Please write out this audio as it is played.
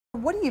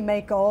what do you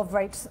make of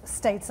rates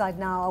stateside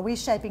now? Are we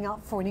shaping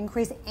up for an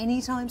increase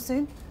anytime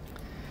soon?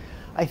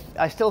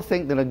 I still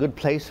think that a good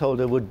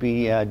placeholder would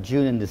be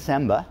June and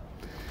December,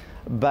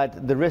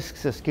 but the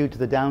risks are skewed to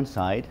the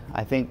downside.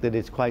 I think that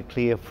it's quite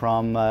clear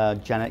from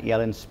Janet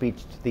Yellen's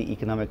speech to the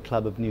Economic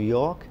Club of New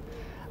York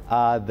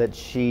that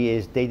she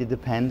is data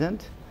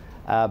dependent,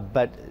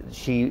 but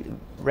she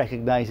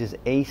recognizes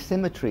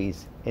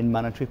asymmetries in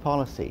monetary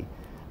policy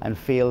and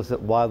feels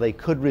that while they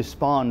could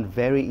respond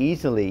very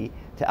easily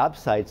to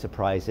upside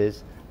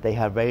surprises, they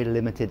have very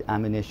limited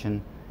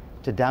ammunition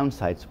to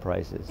downside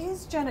surprises.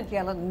 Is Janet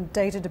Yellen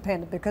data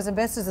dependent? Because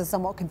investors are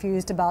somewhat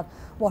confused about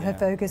what her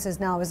focus is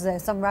now. Is there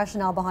some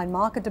rationale behind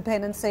market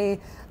dependency,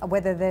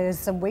 whether there's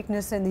some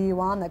weakness in the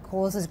yuan that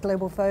causes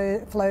global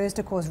flows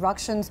to cause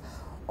ructions,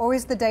 or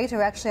is the data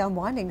actually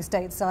unwinding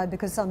stateside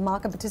because some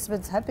market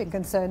participants have been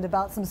concerned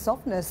about some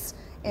softness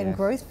in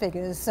growth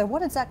figures? So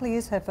what exactly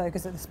is her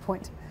focus at this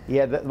point?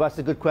 Yeah, that's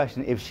a good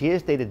question. If she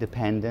is data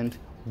dependent,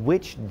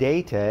 which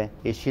data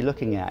is she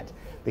looking at?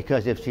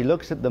 Because if she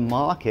looks at the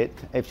market,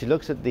 if she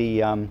looks at the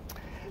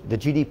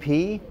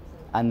GDP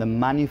and the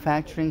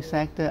manufacturing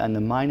sector and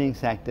the mining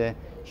sector,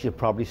 she'll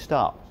probably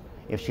stop.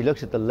 If she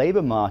looks at the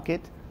labor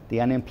market, the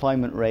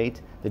unemployment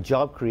rate, the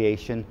job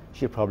creation,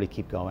 she'll probably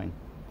keep going.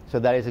 So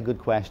that is a good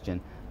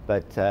question.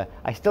 But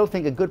I still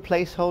think a good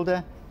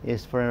placeholder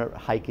is for a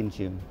hike in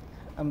June.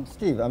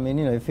 Steve, I mean,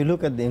 if you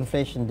look at the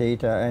inflation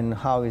data and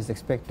how it's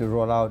expected to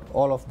roll out,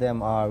 all of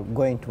them are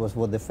going towards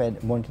what the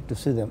Fed wanted to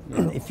see them.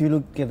 If you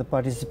look at the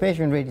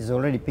participation rate, is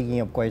already picking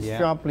up quite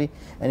sharply,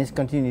 and it's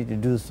continuing to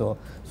do so.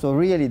 So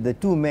really, the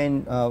two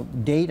main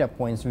data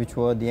points, which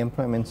were the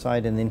employment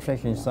side and the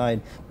inflation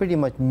side, pretty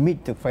much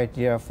meet the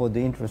criteria for the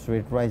interest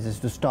rate rises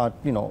to start,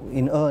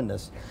 in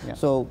earnest.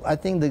 So I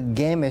think the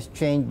game has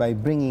changed by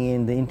bringing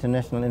in the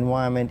international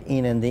environment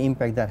in and the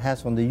impact that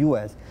has on the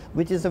U.S.,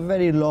 which is a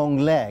very long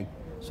lag.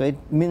 So it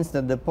means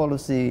that the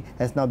policy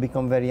has now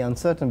become very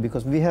uncertain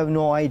because we have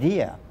no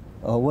idea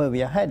where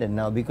we are headed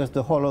now, because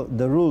the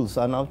rules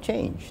are now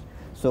changed.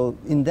 So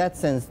in that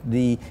sense,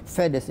 the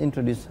Fed has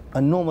introduced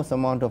enormous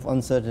amount of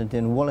uncertainty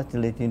and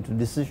volatility into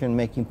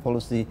decision-making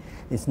policy.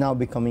 It's now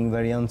becoming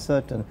very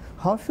uncertain.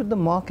 How should the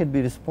market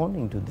be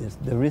responding to this?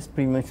 The risk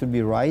premium should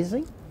be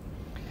rising?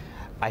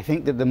 I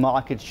think that the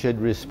market should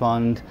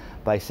respond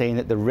by saying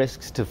that the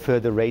risks to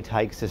further rate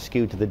hikes are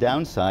skewed to the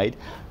downside,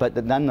 but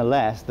that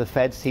nonetheless the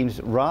Fed seems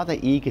rather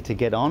eager to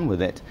get on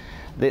with it.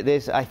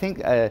 There's, I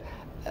think,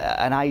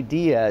 an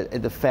idea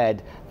at the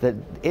Fed that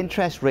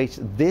interest rates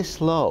this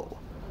low,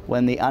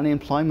 when the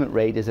unemployment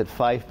rate is at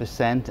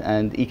 5%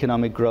 and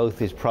economic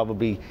growth is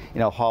probably,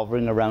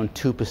 hovering around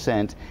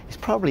 2%, is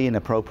probably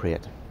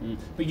inappropriate.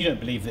 But you don't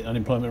believe that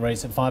unemployment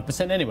rate's at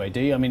 5% anyway,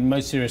 do you? I mean,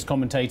 most serious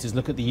commentators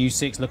look at the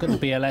U6, look at the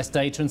BLS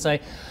data and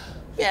say,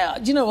 yeah,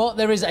 do you know what?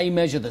 There is a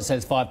measure that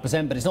says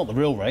 5%, but it's not the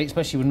real rate,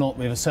 especially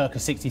with a circa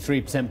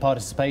 63%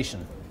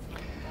 participation.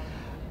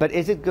 But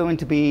is it going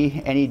to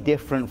be any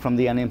different from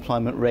the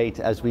unemployment rate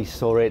as we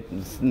saw it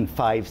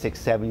 5, 6,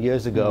 7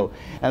 years ago?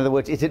 In other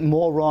words, is it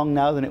more wrong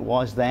now than it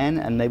was then,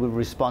 and they were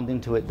responding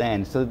to it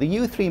then? So the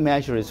U3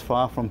 measure is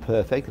far from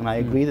perfect, and I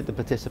agree that the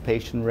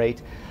participation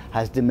rate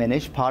has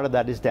diminished. Part of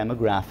that is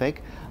demographic,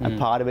 and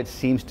part of it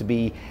seems to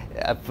be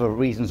for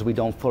reasons we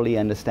don't fully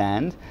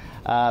understand.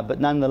 But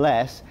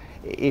nonetheless,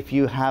 if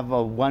you have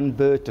one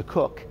bird to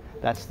cook,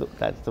 that's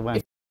the one.